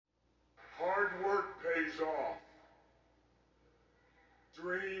pays off.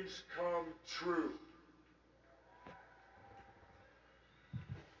 Dreams come true.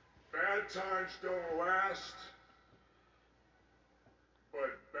 Bad times don't last,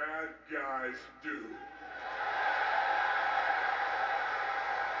 but bad guys do.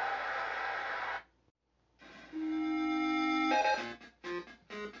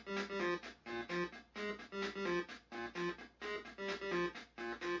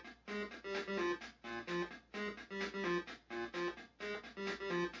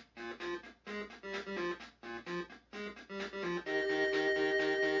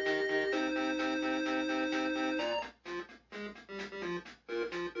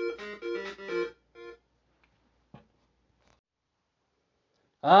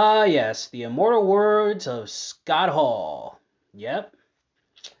 Ah, yes, the immortal words of Scott Hall. Yep.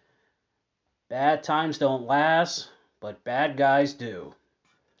 Bad times don't last, but bad guys do.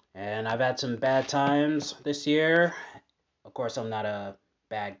 And I've had some bad times this year. Of course, I'm not a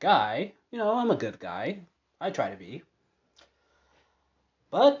bad guy. I'm a good guy. I try to be.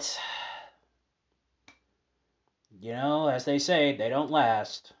 But, as they say, they don't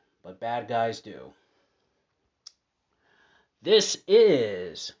last, but bad guys do. This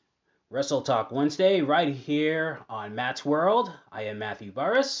is Wrestle Talk Wednesday right here on Matt's World. I am Matthew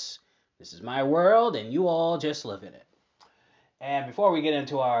Burris. This is my world, and you all just live in it. And before we get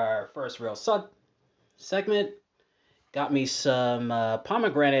into our first real segment, got me some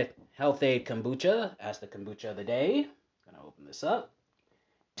pomegranate health aid kombucha as the kombucha of the day. Gonna open this up,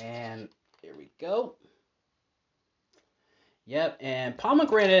 and here we go. Yep, and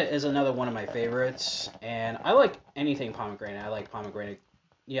pomegranate is another one of my favorites, and I like anything pomegranate. I like pomegranate.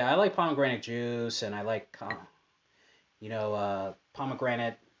 Yeah, I like pomegranate juice, and I like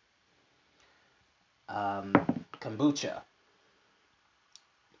pomegranate kombucha.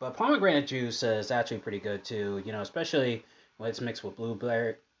 But pomegranate juice is actually pretty good too, especially when it's mixed with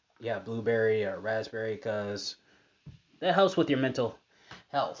blueberry or raspberry, because that helps with your mental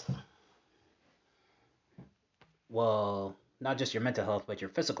health. Well, not just your mental health, but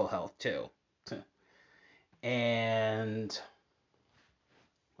your physical health too. And,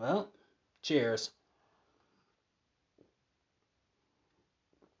 well, cheers.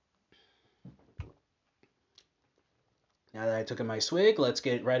 Now that I took in my swig, let's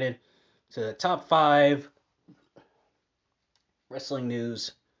get right into the top 5 wrestling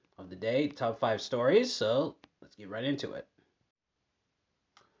news of the day, top 5 stories. So let's get right into it.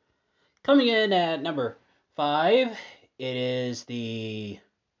 Coming in at number 5, it is the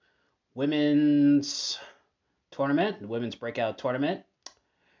women's tournament, the women's breakout tournament.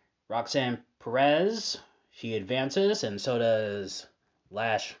 Roxanne Perez, she advances, and so does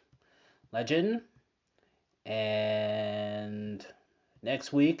Lash Legend. And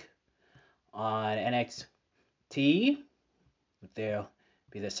next week on NXT, there'll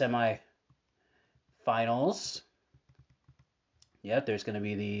be the semi-finals. Yep, there's going to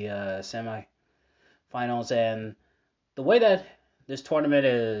be the semi-finals, and the way that this tournament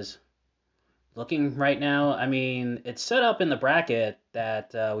is looking right now, I mean, it's set up in the bracket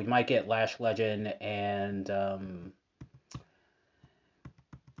that we might get Lash Legend and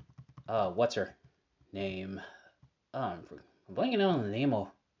what's her name? I'm blanking on the name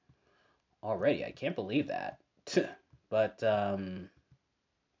already. I can't believe that. But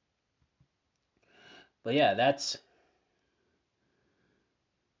yeah, that's.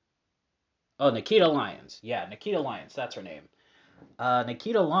 Oh, Nikita Lyons. Yeah, Nikita Lyons. That's her name.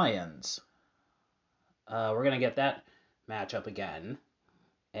 Nikita Lyons. We're gonna get that matchup again,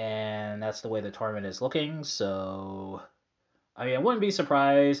 and that's the way the tournament is looking. So, I mean, I wouldn't be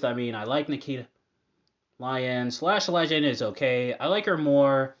surprised. I mean, I like Nikita Lyons. Lash Legend is okay. I like her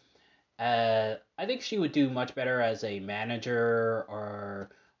more. I think she would do much better as a manager or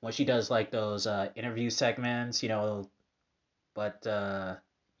when she does like those interview segments, but kind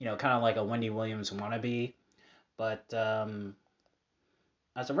of like a Wendy Williams wannabe. But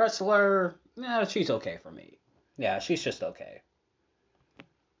as a wrestler, yeah, she's okay for me. Yeah, she's just okay.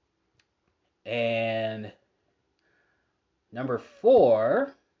 And number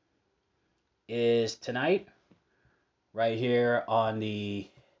 4 is tonight, right here on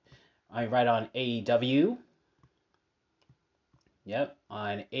right on AEW. Yep,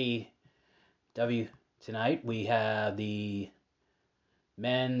 on AEW tonight we have the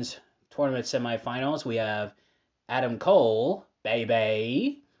men's tournament semifinals. We have Adam Cole,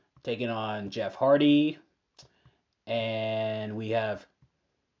 baby, taking on Jeff Hardy. And we have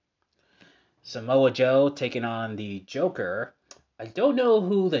Samoa Joe taking on the Joker. I don't know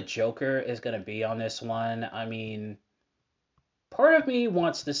who the Joker is going to be on this one. I mean, part of me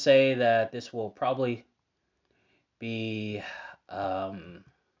wants to say that this will probably be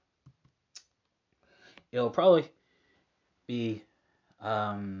it'll probably be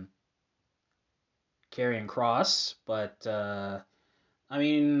Karrion Kross, but I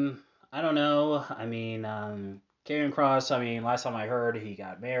mean, I don't know. I mean, Karrion Kross, I mean, last time I heard, he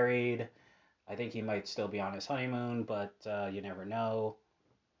got married. I think he might still be on his honeymoon, but you never know.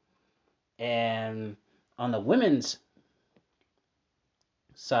 And on the women's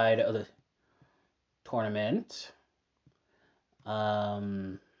side of the tournament,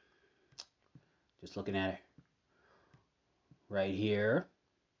 just looking at it right here,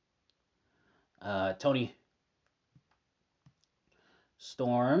 Toni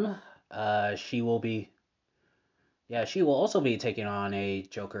Storm, she will also be taking on a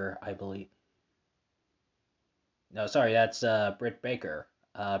Joker, I believe. No, sorry, that's Britt Baker.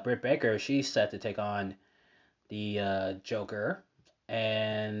 Britt Baker, she's set to take on the Joker.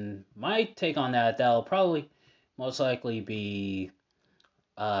 And my take on that'll probably most likely be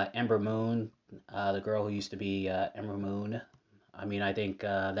Ember Moon, the girl who used to be Ember Moon. I mean, I think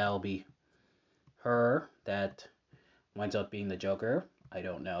that'll be her that winds up being the Joker. I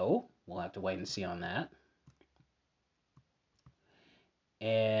don't know. We'll have to wait and see on that.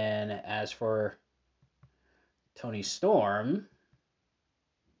 And as for Toni Storm,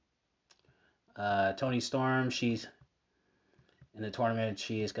 she's in the tournament.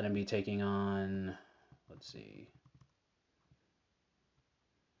 She is going to be taking on, let's see.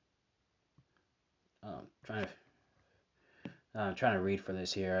 I'm trying to read for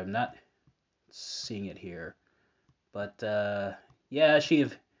this here. I'm not seeing it here, but yeah, she'll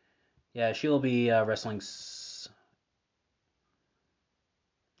be wrestling.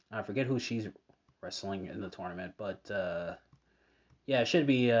 I forget who she's wrestling in the tournament, but yeah, it should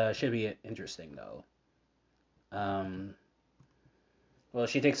be interesting though. Well,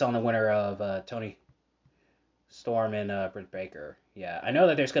 she takes on the winner of Toni Storm and Britt Baker. Yeah, I know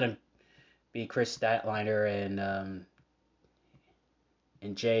that there's gonna be Chris Statlander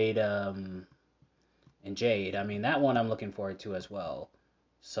and Jade. I mean, that one I'm looking forward to as well.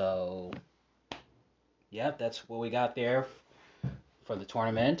 So, yeah, that's what we got there for the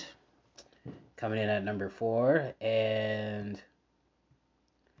tournament. Coming in at number 4, and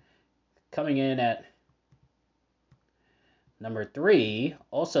coming in at number 3,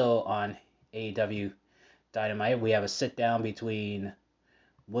 also on AEW Dynamite, we have a sit-down between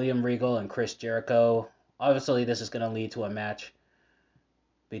William Regal and Chris Jericho. Obviously, this is going to lead to a match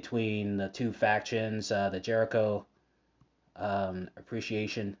between the two factions, the Jericho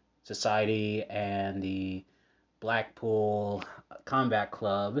Appreciation Society and the Blackpool Combat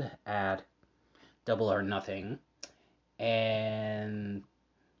Club at Double or Nothing. And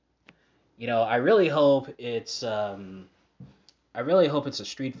I really hope it's a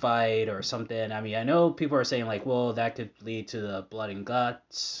street fight or something. I mean, I know people are saying like, well, that could lead to the Blood and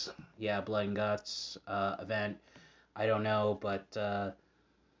Guts event. I don't know, but I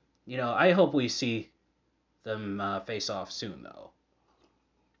hope we see them face off soon, though.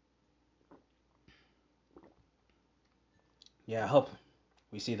 Yeah, I hope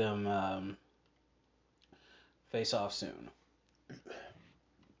we see them face off soon.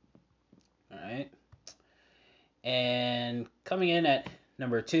 All right. And coming in at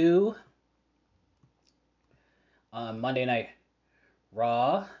number 2 on Monday Night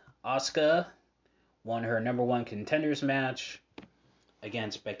Raw, Asuka won her number 1 contenders match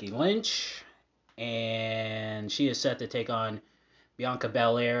against Becky Lynch, and she is set to take on Bianca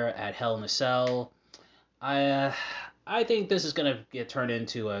Belair at Hell in a Cell. I think this is going to get turned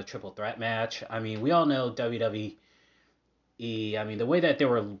into a triple threat match. I mean, we all know WWE. I mean, the way that they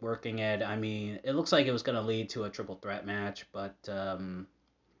were working it, I mean, it looks like it was going to lead to a triple threat match, but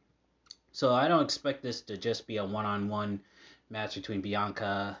so I don't expect this to just be a one-on-one match between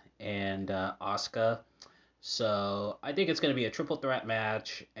Bianca and Asuka. So I think it's going to be a triple threat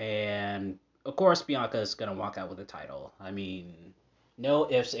match, and of course Bianca is going to walk out with the title. I mean, no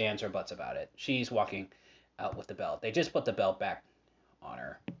ifs, ands, or buts about it. She's walking out with the belt. They just put the belt back on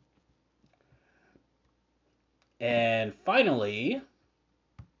her. And finally,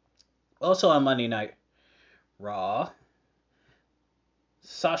 also on Monday Night Raw,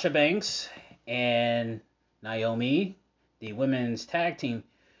 Sasha Banks and Naomi, the women's tag team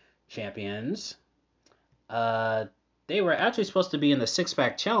champions, they were actually supposed to be in the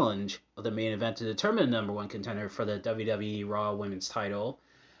six-pack challenge of the main event to determine the number 1 contender for the WWE Raw Women's title,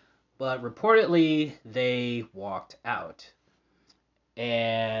 but reportedly they walked out.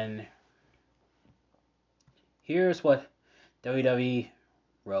 And here's what WWE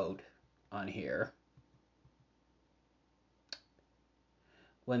wrote on here.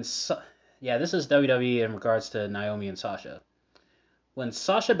 When Yeah, this is WWE in regards to Naomi and Sasha. When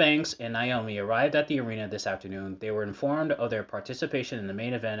Sasha Banks and Naomi arrived at the arena this afternoon, they were informed of their participation in the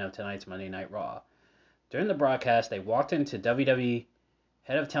main event of tonight's Monday Night Raw. During the broadcast, they walked into WWE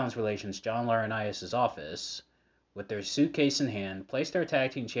Head of Talent Relations John Laurinaitis' office with their suitcase in hand, placed their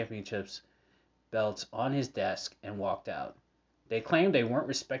tag team championships belts on his desk, and walked out. They claimed they weren't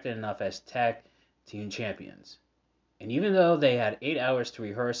respected enough as tag team champions. And even though they had 8 hours to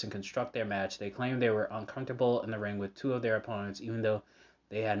rehearse and construct their match, they claimed they were uncomfortable in the ring with two of their opponents, even though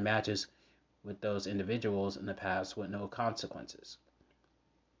they had matches with those individuals in the past with no consequences.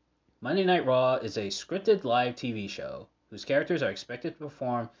 Monday Night Raw is a scripted live TV show whose characters are expected to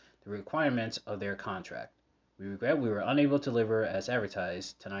perform the requirements of their contract. We regret we were unable to deliver as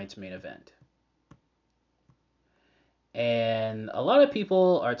advertised tonight's main event. And a lot of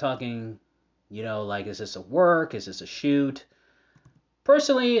people are talking, like, is this a work? Is this a shoot?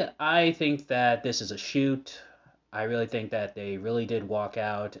 Personally, I think that this is a shoot. I really think that they really did walk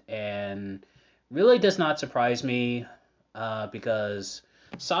out, and really does not surprise me because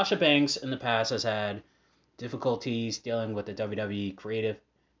Sasha Banks in the past has had difficulties dealing with the WWE creative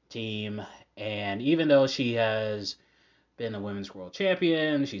team, and even though she has been a women's world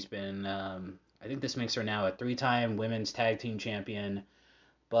champion, she's been, I think this makes her now a 3-time women's tag team champion,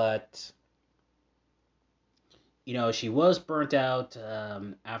 but she was burnt out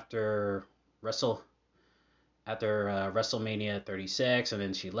after WrestleMania 36, and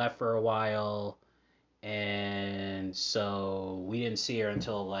then she left for a while, and so we didn't see her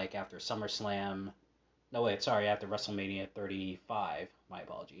until after SummerSlam. No, wait, sorry, after WrestleMania 35. My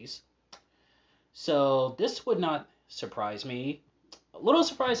apologies. So this would not surprise me. A little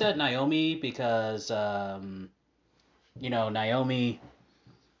surprised at Naomi because, Naomi,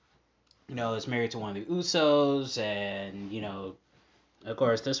 is married to one of the Usos, and, of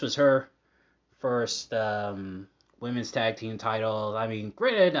course, this was her first women's tag team title. I mean,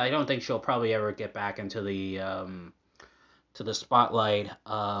 granted, I don't think she'll probably ever get back into the spotlight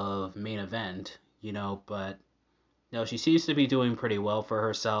of main event, but she seems to be doing pretty well for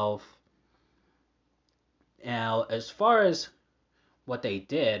herself. Now, as far as what they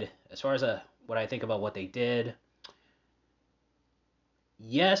did, what I think about what they did,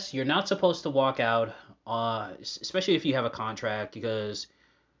 yes, you're not supposed to walk out, especially if you have a contract, because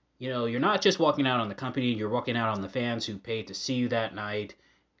you're not just walking out on the company, you're walking out on the fans who paid to see you that night,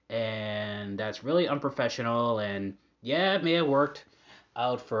 and that's really unprofessional. And yeah, it may have worked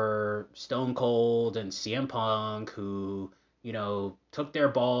out for Stone Cold and CM Punk, who took their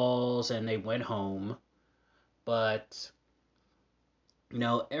balls and they went home, but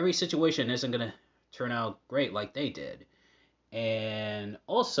every situation isn't gonna turn out great like they did. And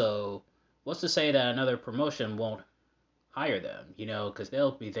also, what's to say that another promotion won't hire them, because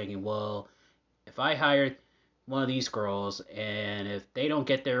they'll be thinking, well, if I hire one of these girls and if they don't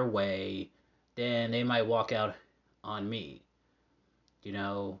get their way, then they might walk out on me,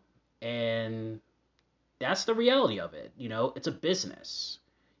 and that's the reality of it. It's a business.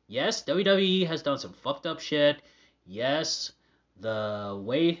 Yes, WWE has done some fucked up shit. Yes, the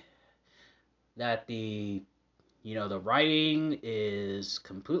way that the writing is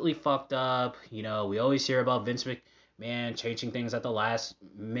completely fucked up. We always hear about Vince McMahon changing things at the last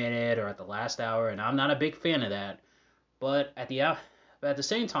minute or at the last hour, and I'm not a big fan of that. But at the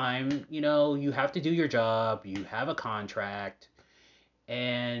same time, you have to do your job. You have a contract,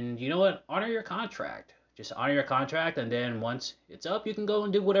 and you know what? Honor your contract. Just honor your contract, and then once it's up, you can go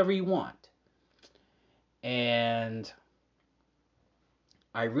and do whatever you want. And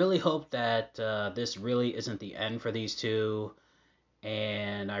I really hope that this really isn't the end for these two,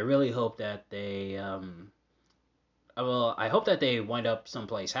 and I really hope that they, I hope that they wind up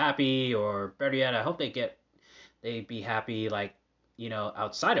someplace happy, or better yet, I hope they be happy,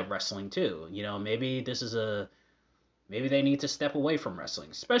 outside of wrestling too. Maybe maybe they need to step away from wrestling,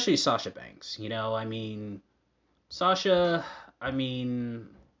 especially Sasha Banks. Sasha, we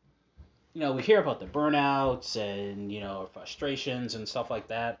hear about the burnouts and, frustrations and stuff like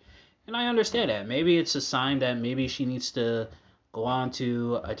that. And I understand that. Maybe it's a sign that maybe she needs to go on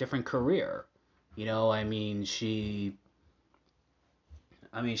to a different career. She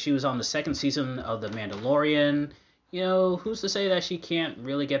was on the second season of The Mandalorian. Who's to say that she can't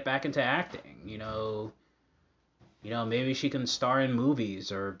really get back into acting? Maybe she can star in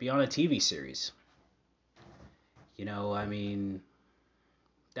movies or be on a TV series.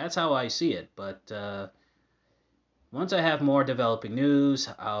 That's how I see it. But once I have more developing news,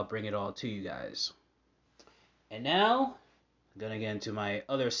 I'll bring it all to you guys. And now, I'm going to get into my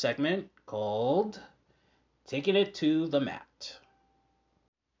other segment called Taking It to the Mat.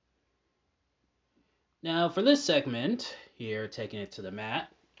 Now, for this segment here, taking it to the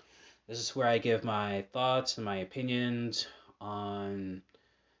mat, this is where I give my thoughts and my opinions on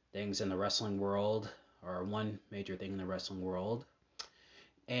things in the wrestling world, or one major thing in the wrestling world.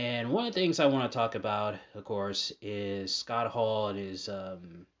 And one of the things I want to talk about, of course, is Scott Hall and his,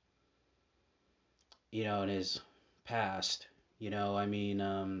 in his past. We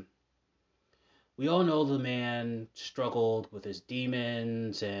all know the man struggled with his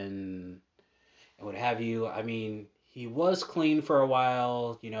demons and what have you. I mean, he was clean for a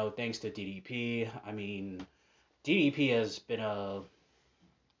while, thanks to DDP. I mean, DDP has been a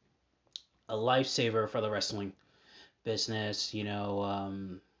lifesaver for the wrestling business. He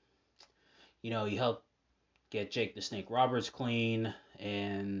helped get Jake the Snake Roberts clean,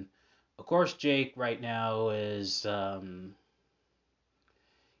 and of course Jake right now is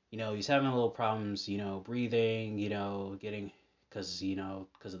he's having a little problems, breathing, getting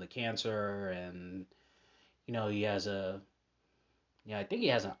because of the cancer, and he has I think he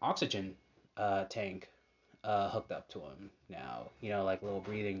has an oxygen tank hooked up to him now, like a little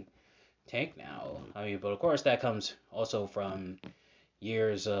breathing tank now. I mean, but of course that comes also from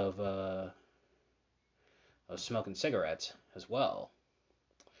years of smoking cigarettes as well.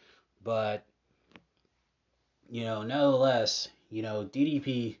 But nevertheless,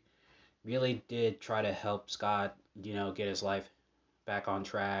 DDP really did try to help Scott, get his life back on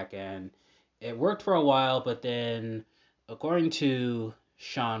track, and it worked for a while. But then, according to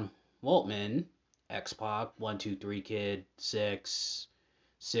Sean Waltman, X-Pac, 123 Kid, Six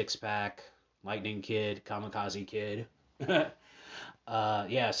Pack, Lightning Kid, Kamikaze Kid,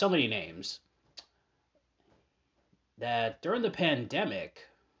 so many names. That during the pandemic,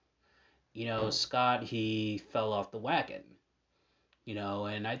 Scott, he fell off the wagon.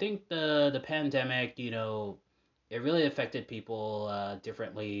 And I think the pandemic, it really affected people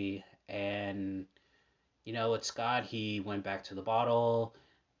differently. And with Scott, he went back to the bottle,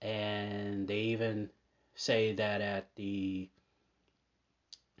 and they even say that at the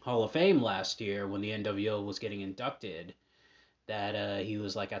Hall of Fame last year when the NWO was getting inducted, that he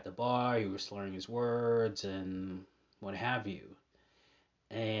was like at the bar, he was slurring his words and what have you.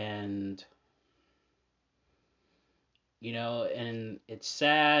 And and it's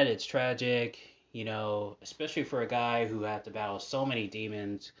sad, it's tragic, especially for a guy who had to battle so many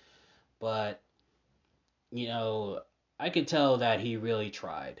demons. But, I could tell that he really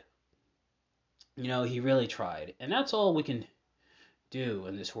tried. He really tried. And that's all we can do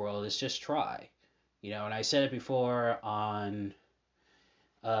in this world is just try. And I said it before on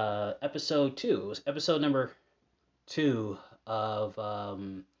episode 2. It was episode number 2 of,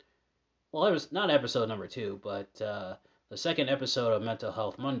 well, it was not episode number 2, but the second episode of Mental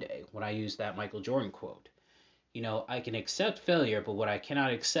Health Monday, when I used that Michael Jordan quote. I can accept failure, but what I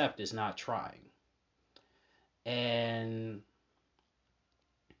cannot accept is not trying. And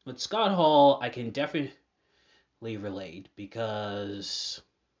with Scott Hall, I can definitely relate because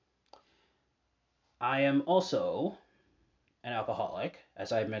I am also an alcoholic,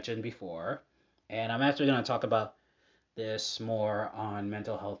 as I mentioned before, and I'm actually going to talk about this more on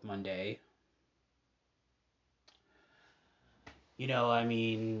Mental Health Monday.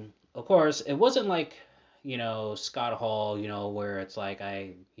 Of course, it wasn't like, Scott Hall, where it's like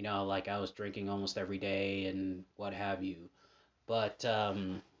I was drinking almost every day and what have you. But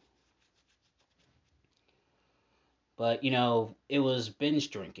it was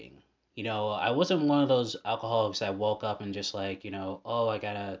binge drinking. I wasn't one of those alcoholics that woke up and just like, oh,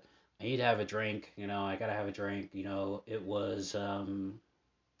 I need to have a drink, I gotta have a drink. It was it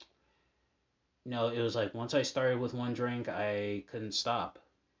was like once I started with one drink, I couldn't stop.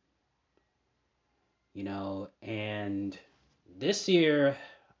 And this year,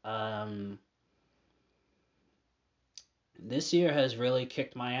 has really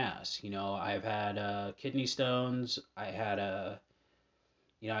kicked my ass. I've had kidney stones. I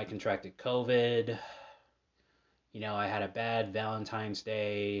contracted COVID. I had a bad Valentine's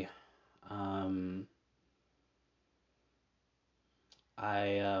Day. I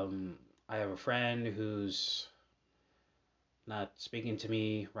have a friend who's not speaking to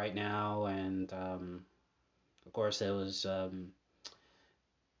me right now, and of course it was. I'm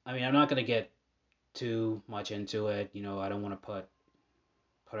not gonna get too much into it. I don't want to put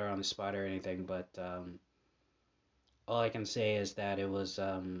her on the spot or anything, but all I can say is that it was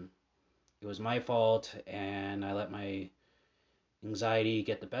my fault, and I let my anxiety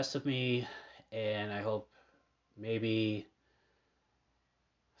get the best of me, and I hope maybe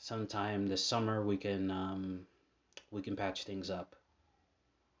sometime this summer we can patch things up.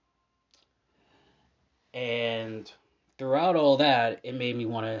 And throughout all that, it made me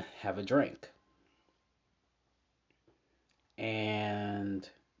want to have a drink. And,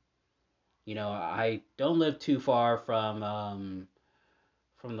 I don't live too far from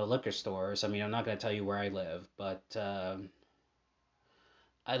the liquor stores. I mean, I'm not going to tell you where I live, but I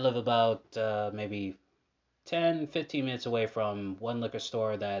live about maybe 10, 15 minutes away from one liquor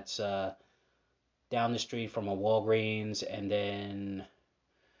store that's down the street from a Walgreens, and then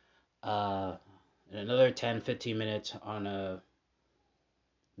uh, another 10, 15 minutes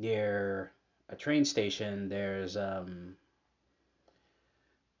near a train station. There's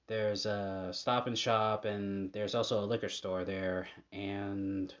a Stop and Shop, and there's also a liquor store there.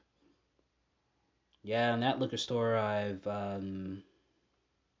 And yeah, in that liquor store, I've gotten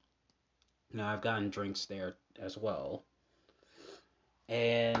drinks there as well.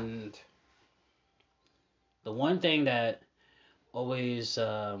 And the one thing always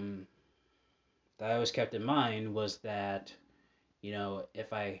um, that I always kept in mind was that,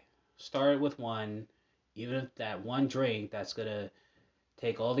 if I started with one, even if that one drink that's gonna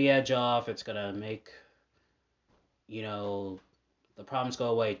take all the edge off, it's gonna make, the problems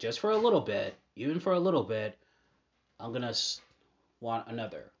go away just for a little bit, even for a little bit, I'm gonna want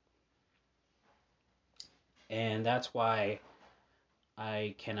another. And that's why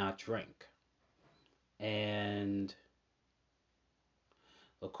I cannot drink. And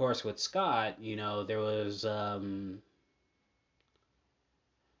of course, with Scott, of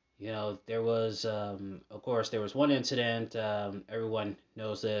course, there was one incident. Everyone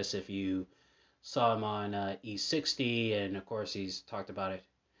knows this if you saw him on E60, and of course, he's talked about it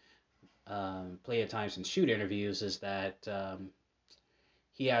plenty of times in shoot interviews, is that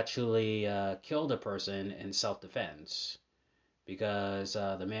he actually killed a person in self-defense because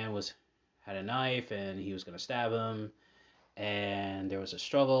the man had a knife and he was going to stab him, and there was a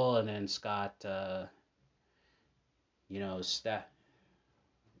struggle, and then Scott, stabbed.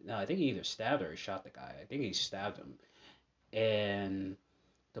 No, I think he either stabbed or he shot the guy. I think he stabbed him, and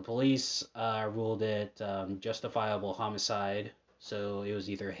the police ruled it justifiable homicide. So it was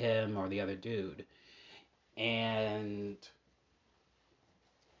either him or the other dude, and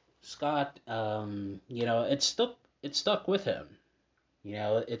Scott, it stuck with him.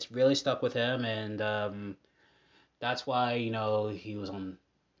 It's really stuck with him, and that's why he was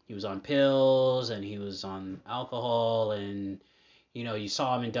on pills and he was on alcohol, and you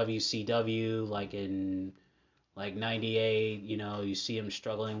saw him in WCW like in like 98. You see him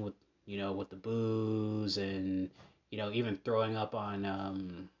struggling with the booze, and even throwing up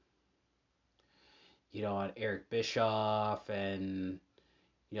on Eric Bischoff, and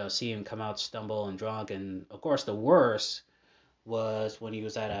see him come out stumble and drunk. And of course the worst was when he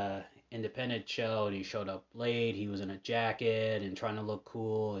was at a independent show and he showed up late. He was in a jacket and trying to look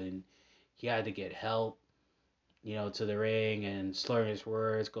cool, and he had to get help, to the ring, and slurring his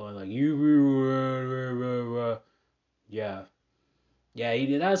words, going like you. Yeah,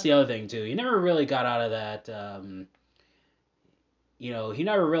 yeah. That's the other thing too. He never really got out of that. He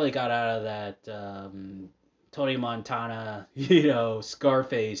never really got out of that Tony Montana,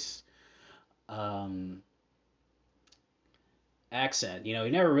 Scarface um, accent. He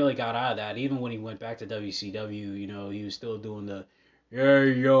never really got out of that. Even when he went back to WCW, he was still doing the yeah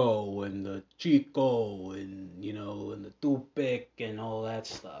yo and the Chico and the Tupic and all that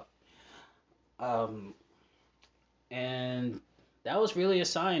stuff. Um, and that was really a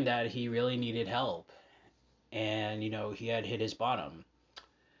sign that he really needed help, and he had hit his bottom.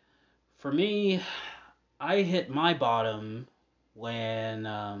 For me, I hit my bottom when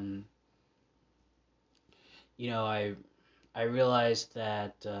I realized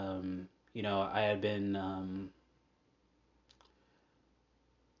that I had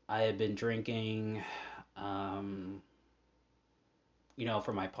been drinking, um,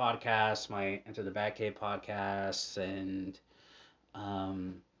 for my podcast, my Enter the Batcave podcasts, and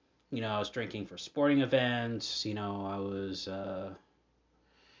I was drinking for sporting events. I was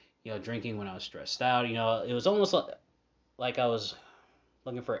drinking when I was stressed out. It was almost like I was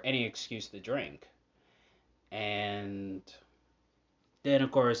looking for any excuse to drink. And then,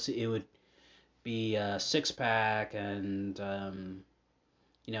 of course, it would be a six pack, and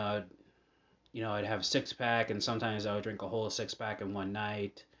you know, I'd, I'd have a six pack, and sometimes I would drink a whole six pack in one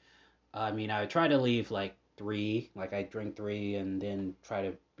night. I mean, I would try to leave like three, like I drink three, and then try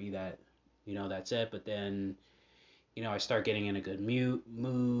to be that, that's it. But then, I start getting in a good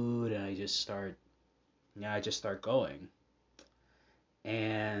mood, and I just start going,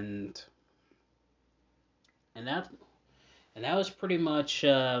 and and that and that was pretty much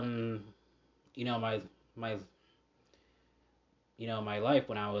my my my life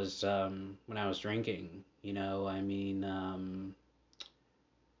when I was drinking. I mean,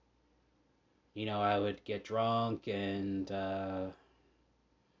 I would get drunk and, and,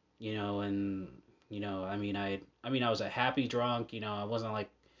 I was a happy drunk, I wasn't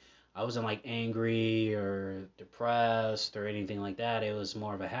like angry or depressed or anything like that. It was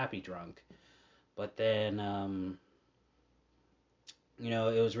more of a happy drunk. But then,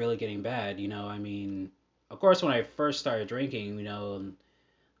 it was really getting bad. Of course, when I first started drinking, it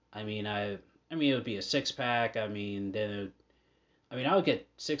would be a six pack. I would get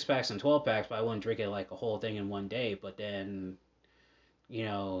six packs and 12 packs, but I wouldn't drink it like a whole thing in one day. But then, you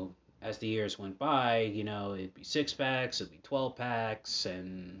know, as the years went by, it'd be six packs, it'd be 12 packs,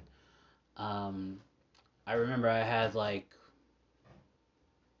 and um, I remember I had like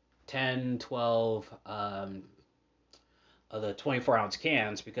 10, 12 of the 24-ounce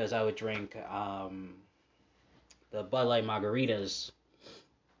cans because I would drink the Bud Light margaritas,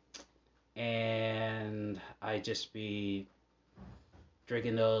 and I'd just be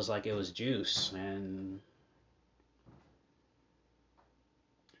drinking those like it was juice, and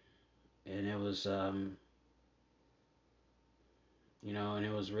it was and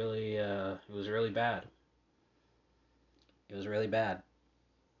it was really bad. It was really bad.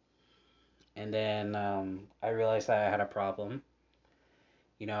 And then I realized that I had a problem.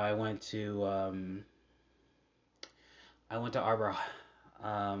 I went to Arbor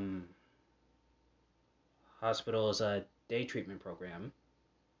um, Hospital's day treatment program,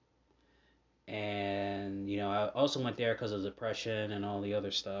 and I also went there because of depression and all the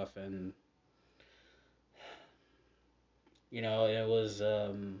other stuff, and it was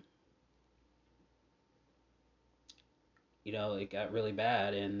it got really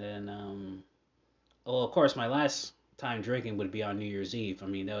bad, and then well, of course, my last time drinking would be on New Year's Eve.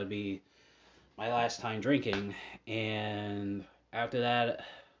 That would be my last time drinking, and after that,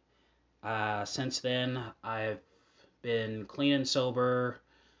 since then, I've been clean and sober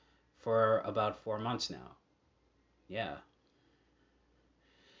for about 4 months now. Yeah.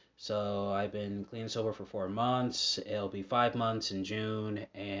 So I've been clean and sober for 4 months. It'll be 5 months in June,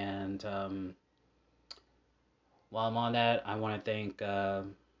 and while I'm on that, I want to thank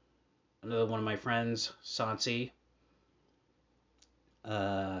another one of my friends, Sansi.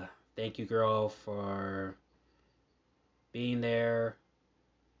 Uh, Thank you, girl, for being there.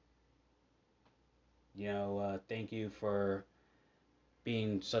 Thank you for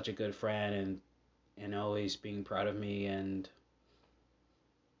being such a good friend and always being proud of me, and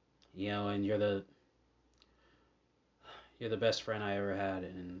you're the best friend I ever had,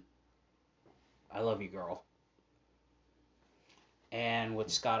 and I love you, girl. And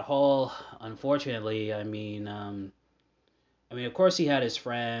with Scott Hall, unfortunately, of course he had his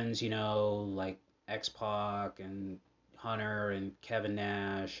friends, like X Pac and Hunter and Kevin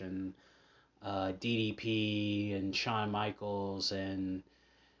Nash and DDP and Shawn Michaels, and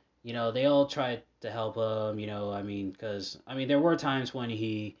they all tried to help him. Because there were times when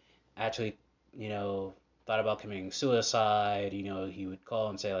he actually, thought about committing suicide. He would call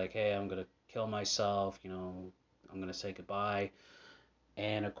and say like, "Hey, I'm gonna kill myself. I'm gonna say goodbye."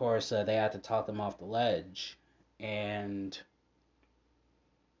 And of course, they had to talk him off the ledge, and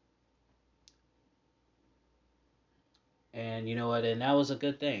you know what, and that was a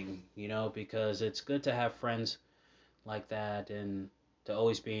good thing, because it's good to have friends like that and to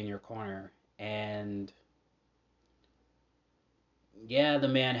always be in your corner. And yeah, the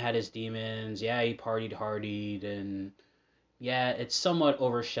man had his demons. Yeah, he partied hardied, and yeah, it somewhat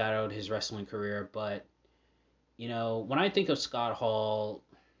overshadowed his wrestling career. But when I think of Scott Hall,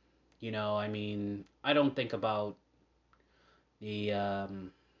 I don't think about the I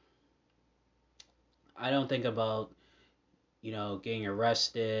don't think about getting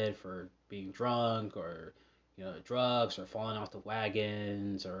arrested for being drunk, or drugs, or falling off the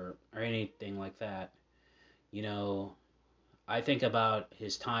wagons, or anything like that. You know, I think about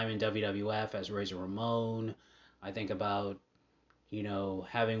his time in WWF as Razor Ramon. I think about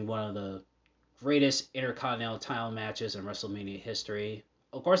having one of the greatest Intercontinental title matches in WrestleMania history.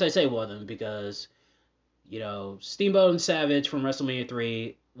 Of course, I say one of them because Steamboat and Savage from WrestleMania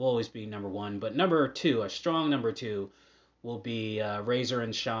 3 will always be number one, but number two, a strong number two, will be Razor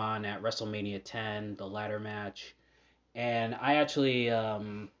and Shawn at WrestleMania 10, the ladder match. And I actually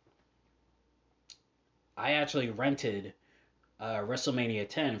rented WrestleMania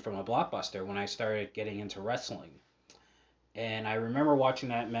 10 from a Blockbuster when I started getting into wrestling. And I remember watching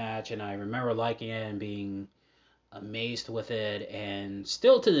that match, and I remember liking it and being amazed with it, and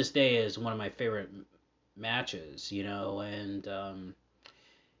still to this day is one of my favorite matches,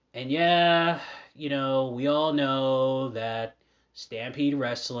 and yeah, we all know that Stampede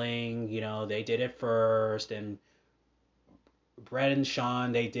Wrestling, they did it first, and Brett and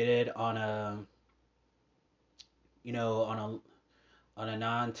Sean, they did it on a, you know, on a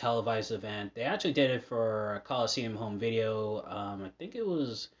non-televised event. They actually did it for a Coliseum home video. I think it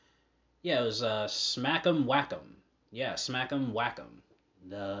was, yeah, it was Smack 'em Whack 'em. Yeah, Smack 'em Whack 'em.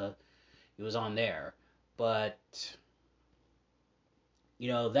 It was on there, but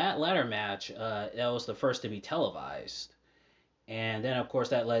that ladder match, that was the first to be televised, and then of course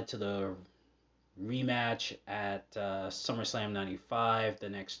that led to the rematch at SummerSlam '95 the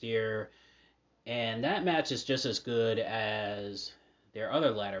next year, and that match is just as good as their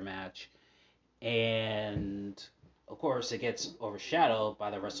other ladder match, and of course it gets overshadowed by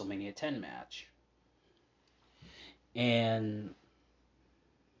the WrestleMania 10 match. And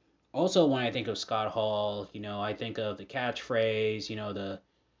also when I think of Scott Hall, I think of the catchphrase, the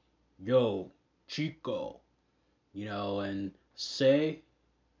yo Chico, and say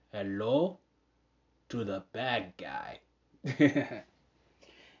hello to the bad guy.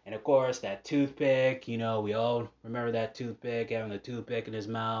 And of course, that toothpick, we all remember that toothpick, having the toothpick in his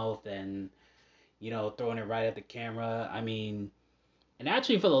mouth and, throwing it right at the camera. I mean, and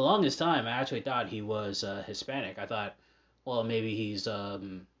actually for the longest time, I actually thought he was Hispanic. I thought, well, maybe he's,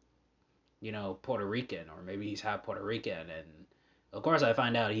 Puerto Rican, or maybe he's half Puerto Rican. And of course, I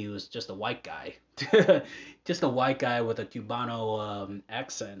find out he was just a white guy. Just a white guy with a Cubano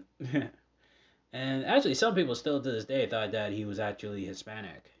accent. And actually, some people still to this day thought that he was actually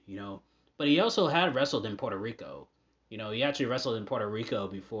Hispanic, But he also had wrestled in Puerto Rico. He actually wrestled in Puerto Rico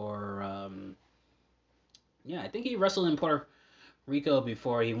before. I think he wrestled in Puerto Rico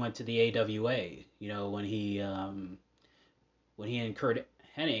before he went to the AWA. When he and Kurt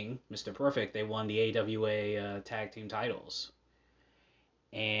Hennig, Mr. Perfect, they won the AWA tag team titles.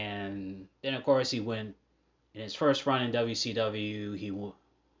 And then, of course, he went in his first run in WCW.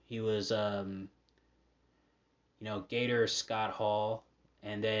 He was Gator Scott Hall,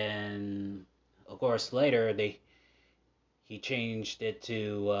 and then of course later he changed it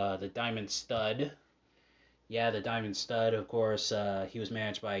to the Diamond Stud. Yeah, the Diamond Stud. Of course, he was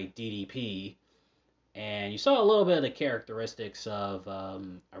managed by DDP, and you saw a little bit of the characteristics of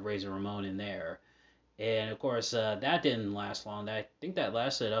Razor Ramon in there. And of course, that didn't last long. I think that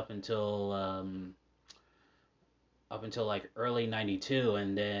lasted up until like early '92,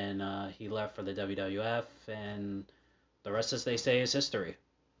 and then he left for the WWF, and the rest, as they say, is history.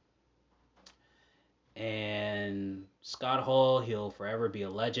 And Scott Hall, he'll forever be a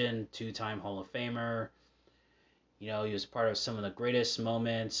legend, 2-time Hall of Famer. He was part of some of the greatest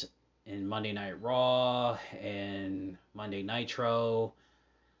moments in Monday Night Raw and Monday Nitro,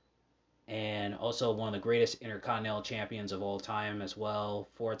 and also one of the greatest Intercontinental Champions of all time as well.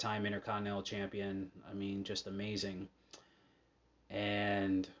 4-time Intercontinental Champion. I mean, just amazing.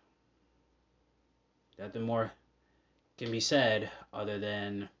 And nothing more can be said other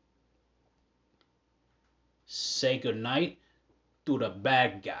than say goodnight to the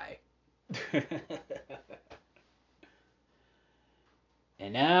bad guy.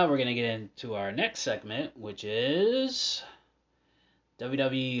 And now we're going to get into our next segment, which is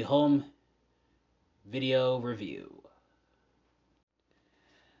WWE Home Video Review.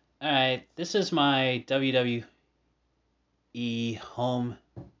 Alright, this is my WWE Home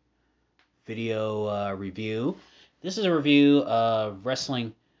Video review. This is a review of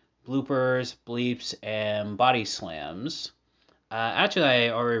wrestling bloopers, bleeps, and body slams. Actually, I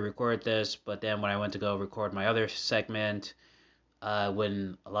already recorded this, but then when I went to go record my other segment,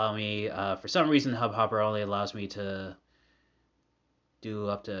 wouldn't allow me. For some reason, Hubhopper only allows me to do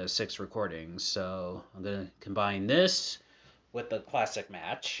up to 6 recordings. So I'm going to combine this with the classic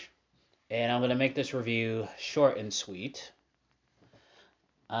match. And I'm going to make this review short and sweet.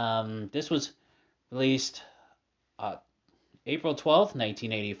 This was released April 12th,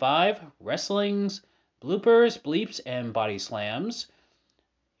 1985. Wrestling's bloopers, bleeps, and body slams.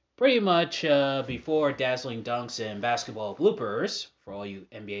 Pretty much before dazzling dunks and basketball bloopers, for all you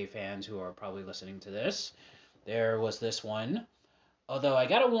NBA fans who are probably listening to this, there was this one. Although I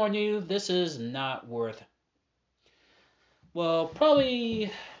gotta warn you, this is not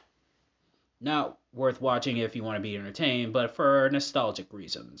probably not worth watching if you want to be entertained, but for nostalgic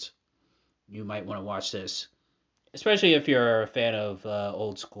reasons, you might want to watch this, especially if you're a fan of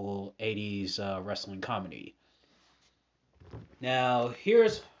old school 80s wrestling comedy. Now,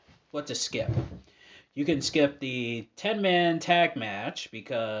 here's what to skip. You can skip the 10-man tag match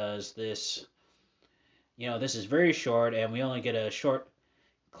because this is very short and we only get a short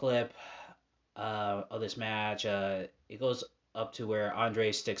clip of this match. It goes up to where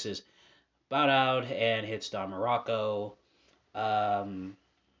Andre sticks his bout out and hits Don Morocco. You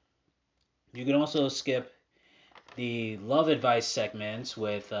can also skip the Love Advice segments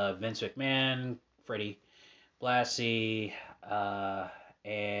with Vince McMahon, Freddie Blassie,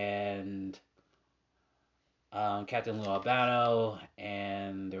 and Captain Lou Albano,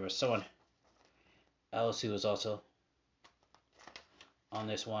 and there was someone else who was also on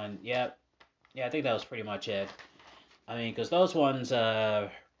this one. Yep. Yeah, I think that was pretty much it. I mean, because those ones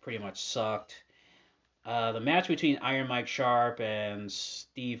pretty much sucked. The match between Iron Mike Sharp and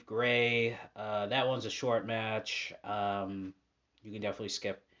Steve Gray, that one's a short match. You can definitely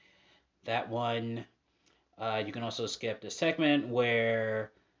skip that one. You can also skip the segment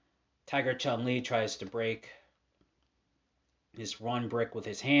where Tiger Chun-Li tries to break his run brick with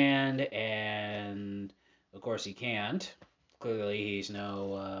his hand, and of course he can't. Clearly he's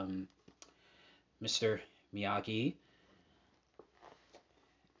no Mr. Miyagi.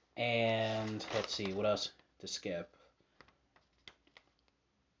 And let's see, what else to skip?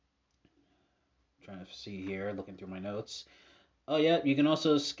 I'm trying to see here, looking through my notes. Oh yeah, you can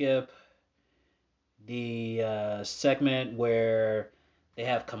also skip the segment where they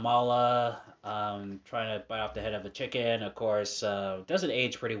have Kamala trying to bite off the head of a chicken. Of course, doesn't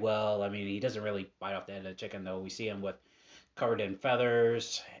age pretty well. I mean, he doesn't really bite off the head of the chicken, though. We see him with covered in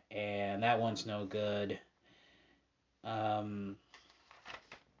feathers, and that one's no good. You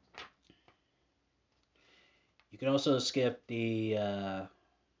can also skip the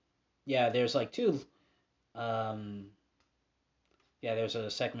there's like two. There's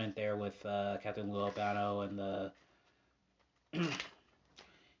a segment there with Captain Lou Albano and the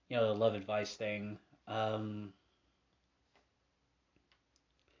the love advice thing. Let's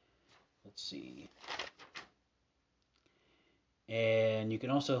see. And you can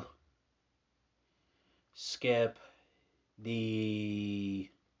also skip the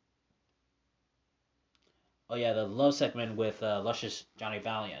the love segment with Luscious Johnny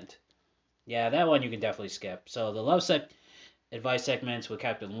Valiant. Yeah, that one you can definitely skip. So the love advice segments with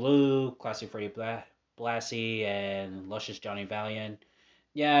Captain Lou, Classy Freddie Blassie, and Luscious Johnny Valiant.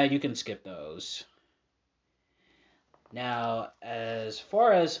 Yeah, you can skip those. Now, as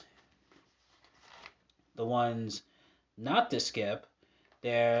far as the ones not to skip,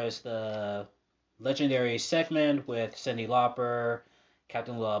 there's the legendary segment with Cyndi Lauper,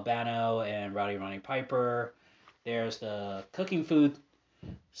 Captain Lou Albano, and Rowdy Roddy Piper. There's the cooking food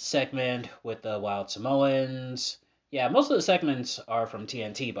segment with the Wild Samoans. Yeah, most of the segments are from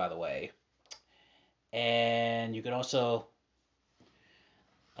TNT, by the way. And you can also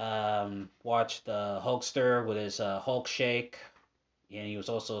watch the Hulkster with his Hulk shake. And he was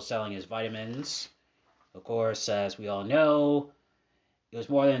also selling his vitamins. Of course, as we all know, it was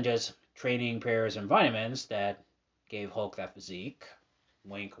more than just training prayers and vitamins that gave Hulk that physique.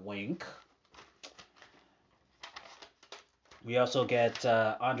 Wink, wink. We also get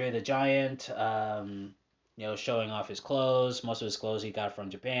Andre the Giant, showing off his clothes. Most of his clothes he got from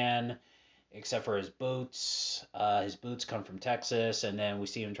Japan, except for his boots. His boots come from Texas, and then we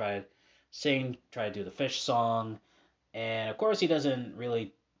see him try to do the fish song. And of course, he doesn't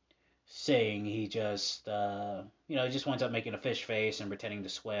really sing. He just, he just winds up making a fish face and pretending to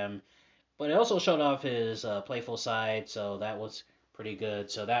swim. But it also showed off his playful side, so that was pretty good.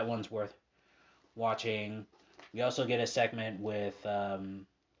 So that one's worth watching. We also get a segment with,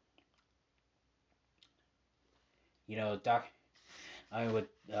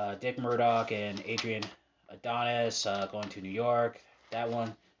 Dick Murdoch and Adrian Adonis going to New York. That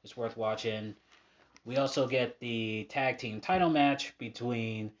one is worth watching. We also get the tag team title match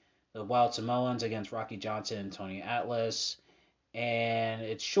between the Wild Samoans against Rocky Johnson and Tony Atlas. And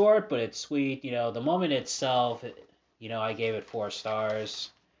it's short, but it's sweet. The moment itself, I gave it 4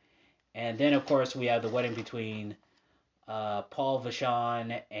 stars. And then, of course, we have the wedding between Paul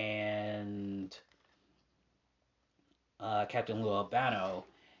Vachon and Captain Lou Albano.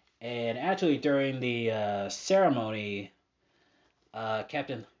 And actually, during the ceremony,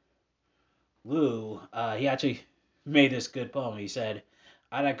 Captain Lou, he actually made this good poem. He said,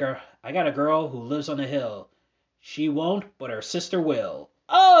 I got a girl who lives on the hill. She won't, but her sister will.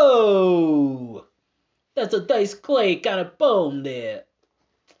 Oh! That's a Dice Clay kind of poem there.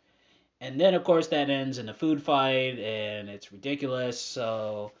 And then, of course, that ends in a food fight, and it's ridiculous.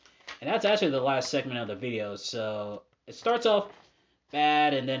 And that's actually the last segment of the video. So it starts off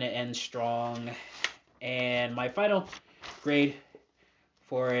bad, and then it ends strong. And my final grade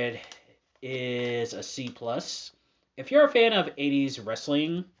for it is a C+. If you're a fan of 80s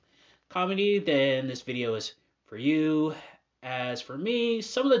wrestling comedy, then this video is for you. As for me,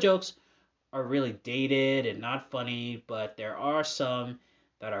 some of the jokes are really dated and not funny, but there are some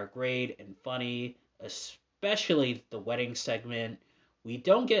that are great and funny, especially the wedding segment We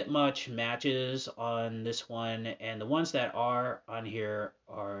don't get much matches on this one, and the ones that are on here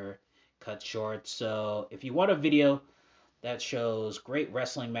are cut short. So if you want a video that shows great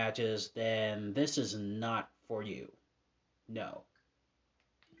wrestling matches, then this is not for you. No.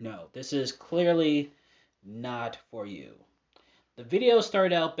 No, this is clearly not for you. The video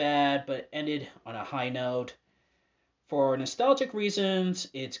started out bad, but ended on a high note. For nostalgic reasons,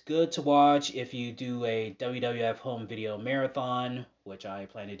 it's good to watch if you do a WWF home video marathon, which I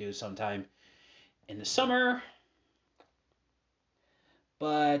plan to do sometime in the summer.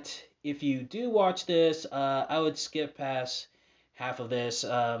 But if you do watch this, I would skip past half of this.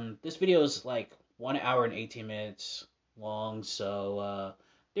 This video is like 1 hour and 18 minutes long, so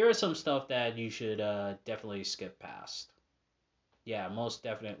there is some stuff that you should definitely skip past. Yeah, most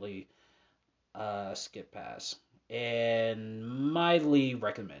definitely skip past. And mildly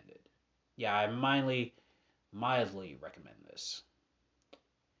recommended. Yeah, I mildly recommend this.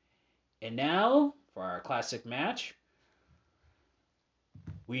 And now, for our classic match,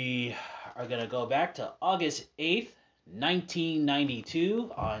 we are going to go back to August 8th,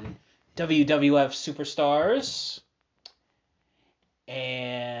 1992 on WWF Superstars.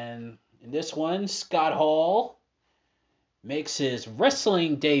 And in this one, Scott Hall makes his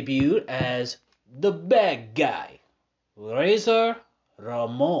wrestling debut as the bad guy, Razor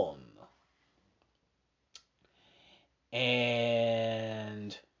Ramon.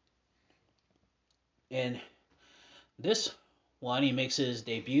 And in this one, he makes his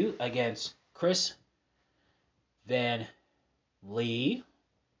debut against Chris Vandell,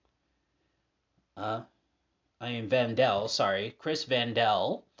 Chris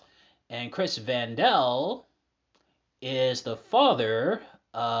Vandell. And Chris Vandell is the father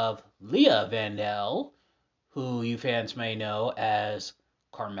of Leah Vandell, who you fans may know as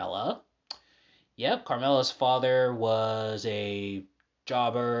Carmella. Yep, Carmella's father was a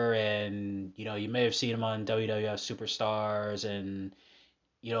jobber, and, you may have seen him on WWF Superstars and,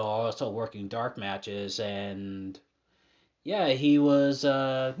 also working dark matches. And, yeah, he was, he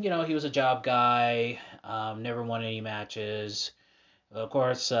was a job guy, never won any matches. Of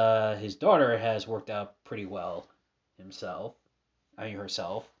course, his daughter has worked out pretty well herself.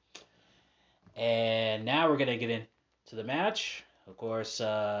 And now we're going to get into the match. Of course,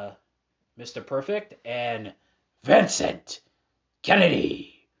 Mr. Perfect and Vincent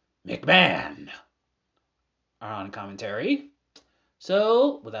Kennedy McMahon are on commentary.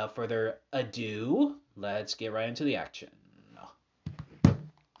 So, without further ado, let's get right into the action.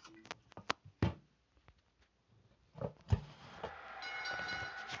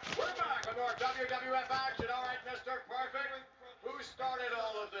 We're back with more WWF action. All right, Mr. Perfect. Who started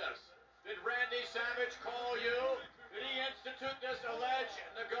all of this? Did Randy Savage call you? Did he institute this alleged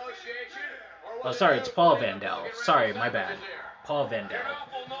negotiation? Oh, sorry, it's Paul Vandell. Sorry, my bad. Paul Vandell. You're an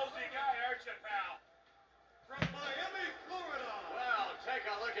awful nosy guy, aren't you, pal? From Miami, Florida. Well, take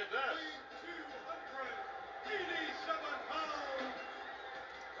a look at this. 287-pound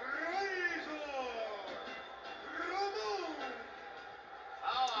Razor Ramon.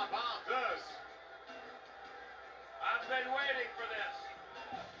 How about this? I've been waiting for this.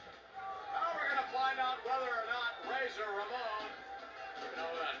 Now we're going to find out whether or not Razor Ramon, you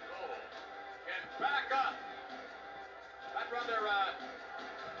know that goal, can back up that rather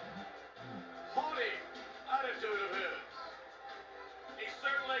haughty attitude of his. He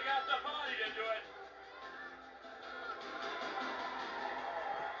certainly got the body to do it.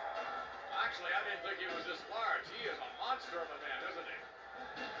 Actually, I didn't think he was this large. He is a monster of a man, isn't he?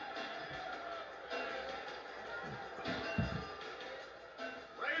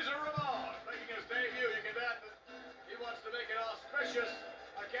 Razor Ramon making his debut. You can bet that he wants to make an auspicious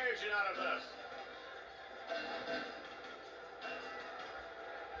occasion out of this.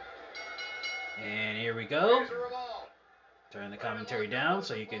 And here we go. Razor Ramon. Turn the commentary down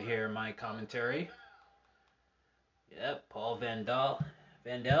so you can hear my commentary. Yep, Paul Vandell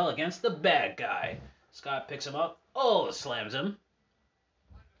against the bad guy. Scott picks him up. Oh, slams him.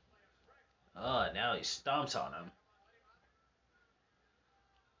 Oh, now he stomps on him.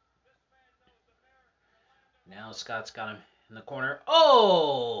 Now Scott's got him in the corner.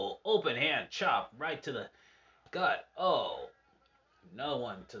 Oh, open hand chop right to the gut. Oh, another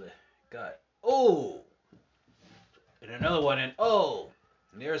one to the gut. Oh, and another one. And oh,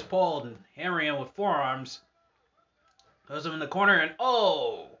 and there's Paul hammering him with forearms. Throws him in the corner, and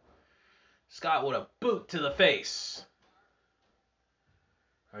oh, Scott with a boot to the face.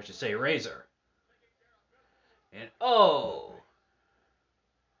 Or I should say Razor. And oh,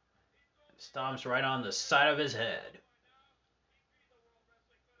 stomps right on the side of his head.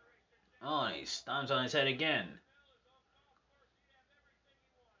 Oh, and he stomps on his head again.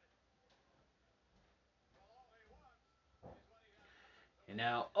 And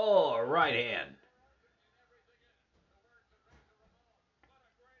now, oh, a right hand.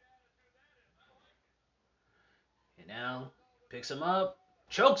 And now, picks him up.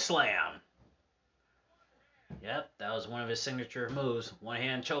 Choke slam. Yep, that was one of his signature moves. One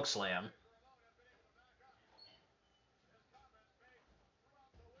hand choke slam.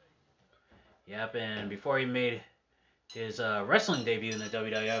 Yep, and before he made his wrestling debut in the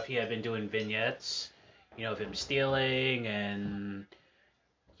WWF, he had been doing vignettes, of him stealing and,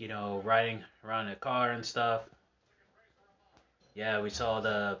 riding around in a car and stuff. Yeah, we saw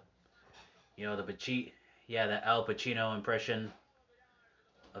the Al Pacino impression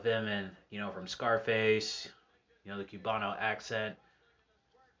of him and, from Scarface, the Cubano accent.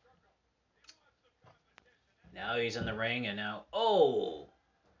 Now he's in the ring and now,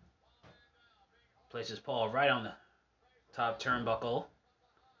 places Paul right on the top turnbuckle.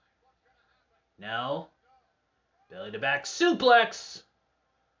 Now, belly to back suplex.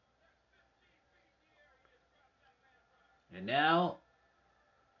 And now,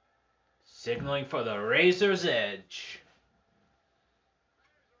 signaling for the Razor's Edge.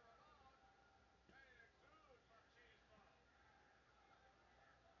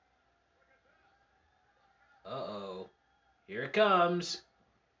 Uh-oh. Here it comes.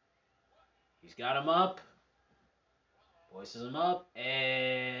 He's got him up. Voices him up.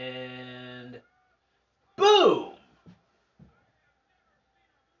 And boom!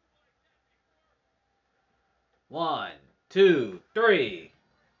 1, 2, 3.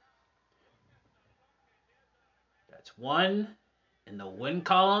 That's 1 in the win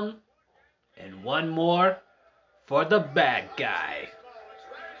column. And 1 more for the bad guy. It's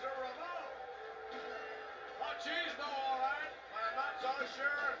Razor Ramon. Machismo, all right, but I'm not so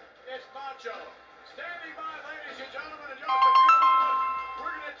sure it's macho. Standing by, ladies and gentlemen, in just a few moments,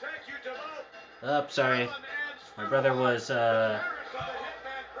 we're going to take you to both. Sorry. My brother was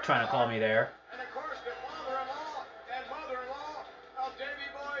trying to call me there. And of course, the father-in-law and mother-in-law of Davey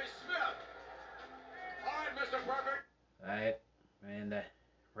Boy Smith. All right, Mr. Perfect. Alright, and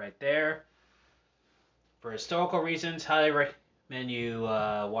right there. For historical reasons, highly recommend you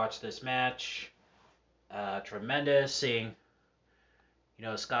watch this match. Tremendous seeing,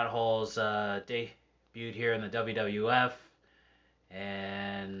 Scott Hall's debuted here in the WWF.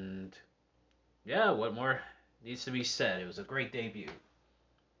 And, yeah, what more needs to be said? It was a great debut.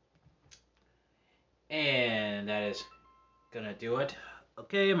 And that is going to do it.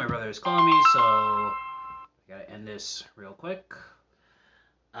 Okay, my brother is calling me, so I got to end this real quick.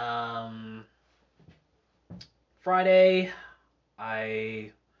 Friday,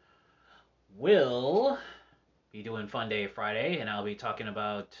 I will be doing Fun Day Friday, and I'll be talking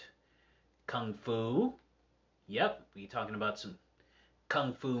about Kung Fu. Yep, be talking about some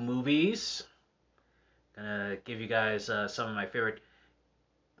Kung Fu movies. Gonna give you guys some of my favorite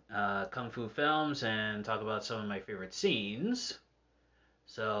Kung Fu films and talk about some of my favorite scenes.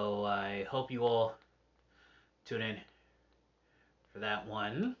 So I hope you all tune in for that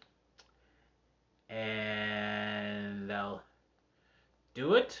one. And that'll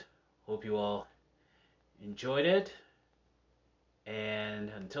do it. Hope you all enjoyed it. And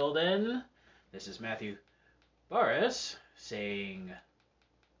until then, this is Matthew Barris saying,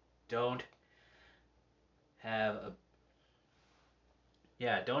 don't have a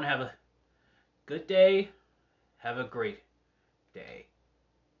good day. Have a great day.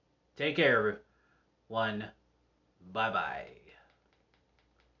 Take care, everyone. Bye-bye.